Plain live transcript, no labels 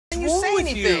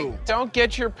anything. Don't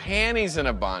get your panties in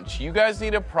a bunch. You guys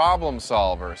need a problem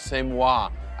solver. C'est moi.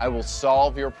 I will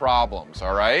solve your problems,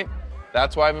 all right?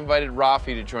 That's why I've invited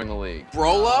Rafi to join the league.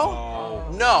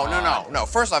 Brolo? No.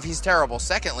 First off, he's terrible.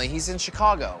 Secondly, he's in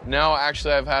Chicago. No,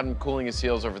 actually, I've had him cooling his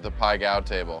heels over at the Pi Gow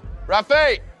table.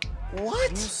 Rafi!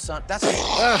 What? You son, that's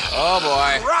Oh,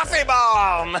 boy. Rafi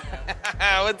Bomb!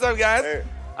 What's up, guys? Hey.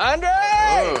 Andre!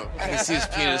 I can see his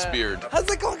penis beard. How's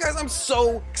it going, guys? I'm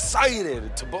so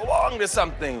excited to belong to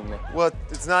something. Well,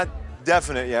 it's not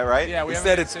definite yet, right? Yeah, we He haven't said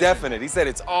made a it's decision. definite. He said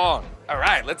it's on. All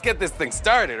right, let's get this thing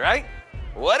started, right?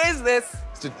 What is this?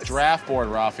 It's a draft board,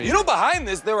 Rafi. You know, behind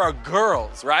this, there are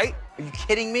girls, right? Are you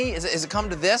kidding me? Is it come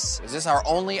to this? Is this our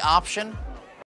only option?